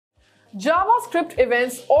JavaScript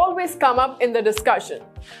events always come up in the discussion.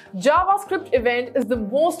 JavaScript event is the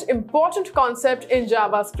most important concept in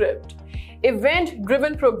JavaScript.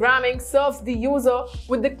 Event-driven programming serves the user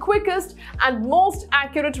with the quickest and most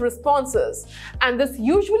accurate responses, and this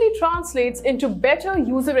usually translates into better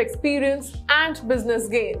user experience and business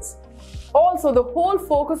gains. Also, the whole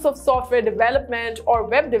focus of software development or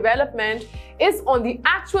web development is on the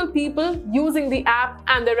actual people using the app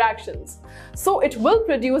and their actions. So it will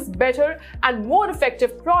produce better and more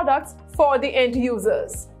effective products for the end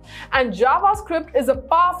users. And JavaScript is a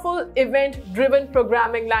powerful event-driven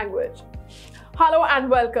programming language. Hello and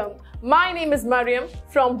welcome. My name is Mariam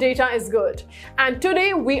from Dataisgood, and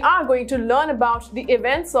today we are going to learn about the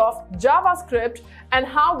events of JavaScript and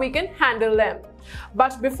how we can handle them.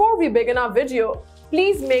 But before we begin our video,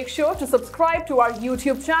 please make sure to subscribe to our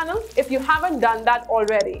YouTube channel if you haven't done that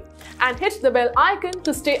already, and hit the bell icon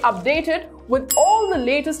to stay updated with all the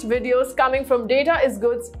latest videos coming from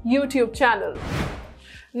Dataisgood's YouTube channel.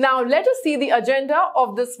 Now let us see the agenda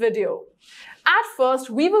of this video. At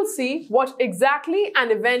first, we will see what exactly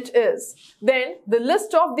an event is, then the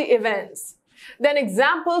list of the events, then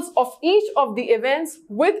examples of each of the events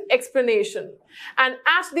with explanation, and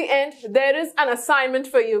at the end, there is an assignment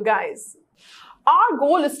for you guys. Our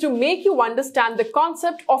goal is to make you understand the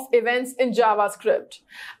concept of events in JavaScript.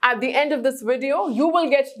 At the end of this video, you will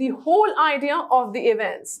get the whole idea of the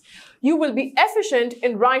events. You will be efficient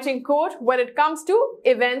in writing code when it comes to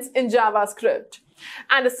events in JavaScript.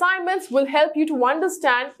 And assignments will help you to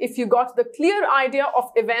understand if you got the clear idea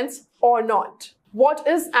of events or not. What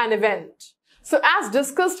is an event? So as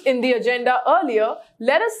discussed in the agenda earlier,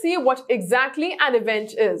 let us see what exactly an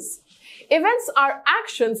event is. Events are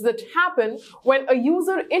actions that happen when a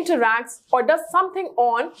user interacts or does something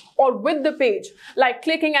on or with the page, like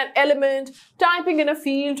clicking an element, typing in a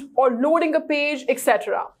field, or loading a page,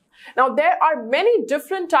 etc. Now, there are many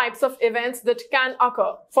different types of events that can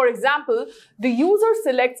occur. For example, the user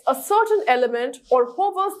selects a certain element or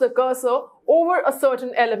hovers the cursor over a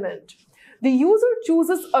certain element. The user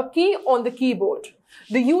chooses a key on the keyboard.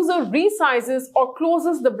 The user resizes or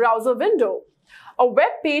closes the browser window. A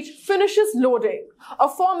web page finishes loading. A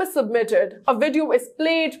form is submitted. A video is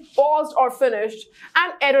played, paused, or finished.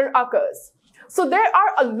 An error occurs. So there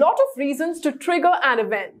are a lot of reasons to trigger an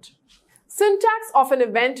event. Syntax of an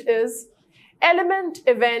event is element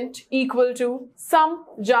event equal to some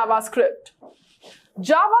JavaScript.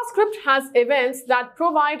 JavaScript has events that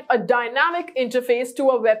provide a dynamic interface to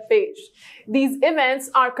a web page. These events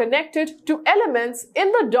are connected to elements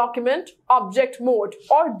in the document object mode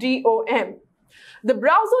or DOM. The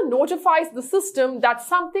browser notifies the system that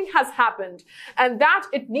something has happened and that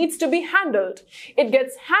it needs to be handled. It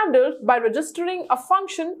gets handled by registering a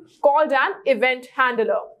function called an event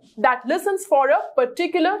handler that listens for a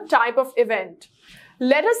particular type of event.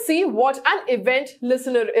 Let us see what an event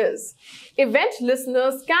listener is. Event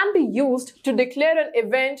listeners can be used to declare an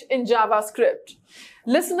event in JavaScript.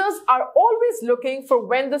 Listeners are always looking for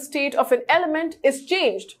when the state of an element is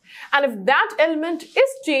changed. And if that element is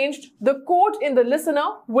changed, the code in the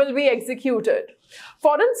listener will be executed.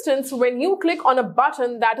 For instance, when you click on a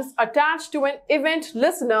button that is attached to an event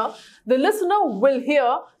listener, the listener will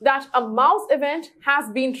hear that a mouse event has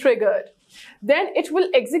been triggered. Then it will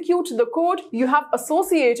execute the code you have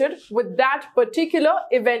associated with that particular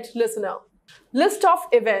event listener. List of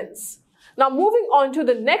events. Now moving on to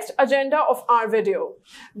the next agenda of our video.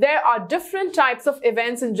 There are different types of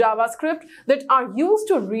events in JavaScript that are used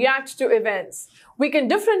to react to events. We can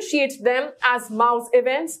differentiate them as mouse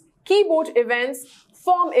events, keyboard events,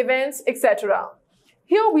 form events, etc.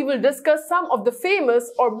 Here we will discuss some of the famous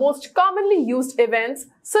or most commonly used events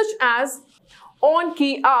such as on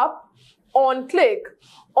key up, on click,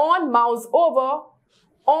 on mouse over,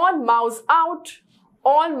 on mouse out,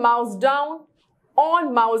 on mouse down,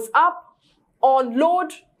 on mouse up, on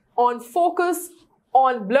load, on focus,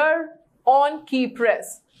 on blur, on key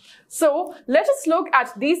press. So let us look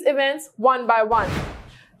at these events one by one.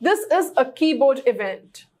 This is a keyboard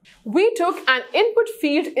event. We took an input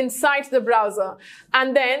field inside the browser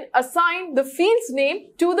and then assigned the field's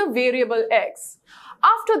name to the variable x.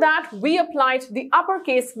 After that, we applied the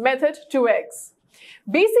uppercase method to x.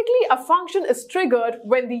 Basically, a function is triggered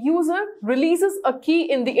when the user releases a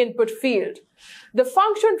key in the input field. The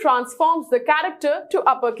function transforms the character to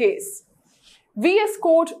uppercase. VS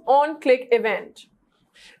Code on-click event.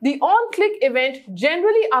 The on-click event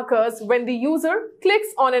generally occurs when the user clicks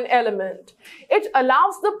on an element. It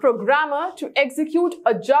allows the programmer to execute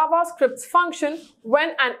a JavaScript function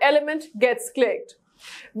when an element gets clicked.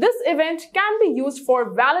 This event can be used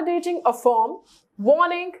for validating a form,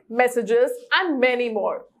 warning, messages, and many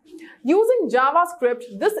more. Using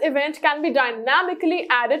JavaScript, this event can be dynamically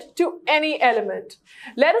added to any element.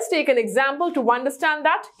 Let us take an example to understand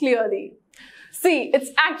that clearly. See,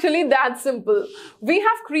 it's actually that simple. We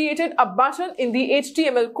have created a button in the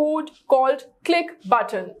HTML code called click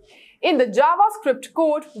button. In the JavaScript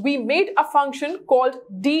code, we made a function called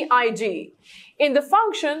dig. In the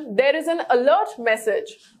function, there is an alert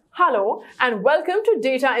message. Hello and welcome to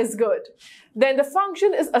Dataisgood. Then the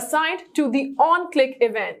function is assigned to the onClick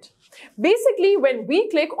event. Basically, when we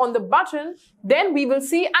click on the button, then we will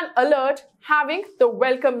see an alert having the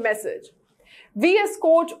welcome message. VS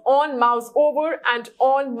Code on mouse over and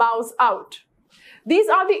on mouse out. These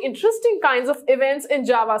are the interesting kinds of events in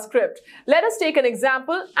JavaScript. Let us take an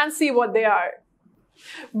example and see what they are.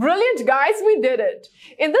 Brilliant, guys, we did it.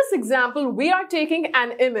 In this example, we are taking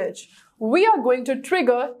an image. We are going to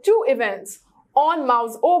trigger two events, on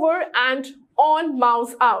mouse over and on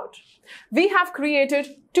mouse out. We have created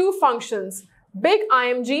two functions, big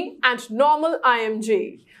img and normal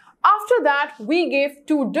img. After that, we gave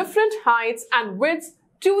two different heights and widths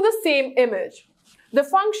to the same image. The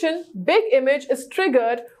function big image is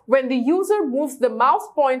triggered when the user moves the mouse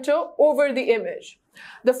pointer over the image.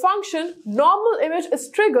 The function normal image is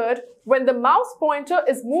triggered when the mouse pointer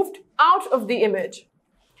is moved out of the image.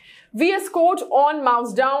 VS Code on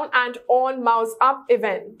mouse down and on mouse up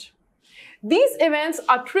event. These events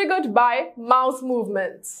are triggered by mouse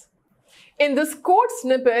movements. In this code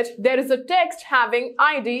snippet, there is a text having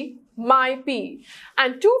ID myP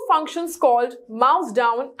and two functions called mouse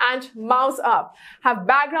down and mouse up have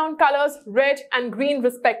background colors red and green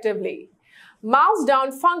respectively. Mouse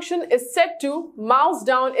down function is set to mouse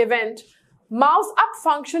down event. Mouse up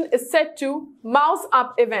function is set to mouse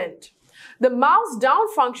up event. The mouse down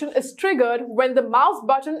function is triggered when the mouse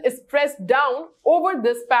button is pressed down over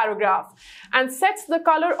this paragraph and sets the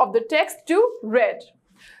color of the text to red.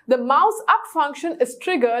 The mouse up function is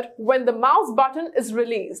triggered when the mouse button is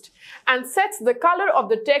released and sets the color of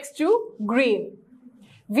the text to green.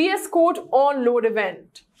 VS Code on load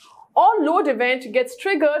event. On load event gets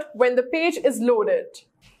triggered when the page is loaded.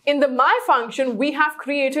 In the my function, we have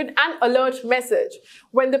created an alert message.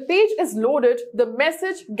 When the page is loaded, the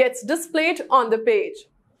message gets displayed on the page.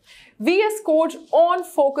 VS Code on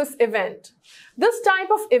focus event. This type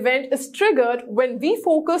of event is triggered when we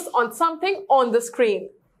focus on something on the screen.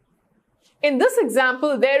 In this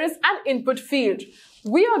example, there is an input field.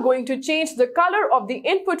 We are going to change the color of the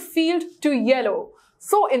input field to yellow.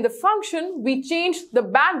 So in the function, we change the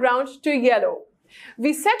background to yellow.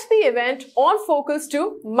 We set the event on focus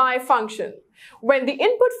to my function. When the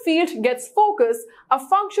input field gets focus, a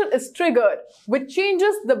function is triggered, which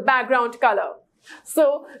changes the background color.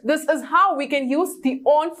 So this is how we can use the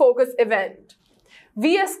on focus event.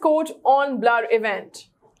 VS Code on blur event.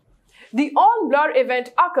 The on blur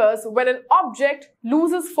event occurs when an object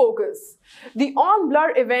loses focus. The on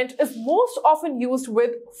blur event is most often used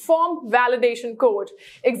with form validation code.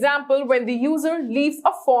 Example, when the user leaves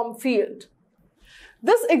a form field.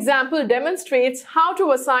 This example demonstrates how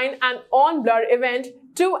to assign an on blur event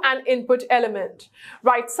to an input element.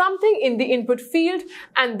 Write something in the input field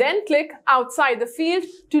and then click outside the field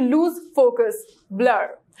to lose focus,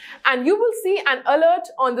 blur. And you will see an alert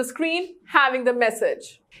on the screen having the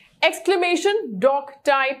message. Exclamation doc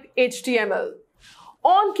type HTML.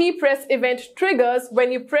 On key press event triggers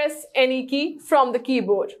when you press any key from the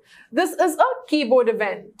keyboard. This is a keyboard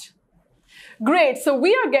event. Great, so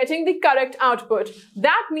we are getting the correct output.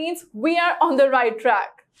 That means we are on the right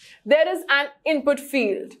track. There is an input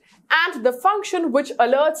field and the function which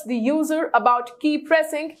alerts the user about key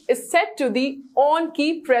pressing is set to the on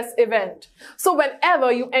key press event. So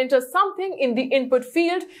whenever you enter something in the input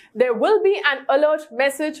field, there will be an alert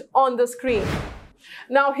message on the screen.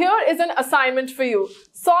 Now here is an assignment for you.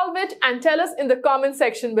 Solve it and tell us in the comment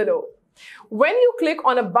section below. When you click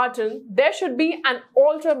on a button, there should be an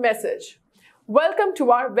alter message. Welcome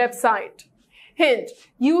to our website. Hint,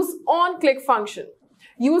 use onClick function.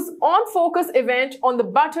 Use onFocus event on the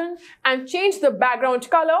button and change the background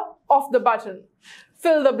color of the button.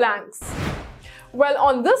 Fill the blanks. Well,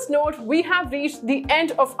 on this note, we have reached the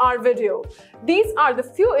end of our video. These are the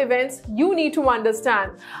few events you need to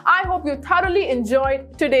understand. I hope you thoroughly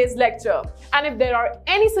enjoyed today's lecture. And if there are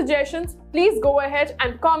any suggestions, please go ahead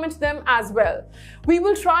and comment them as well. We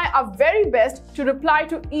will try our very best to reply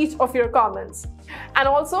to each of your comments. And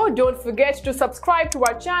also, don't forget to subscribe to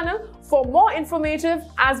our channel for more informative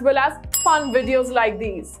as well as fun videos like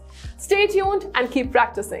these. Stay tuned and keep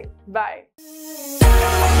practicing. Bye.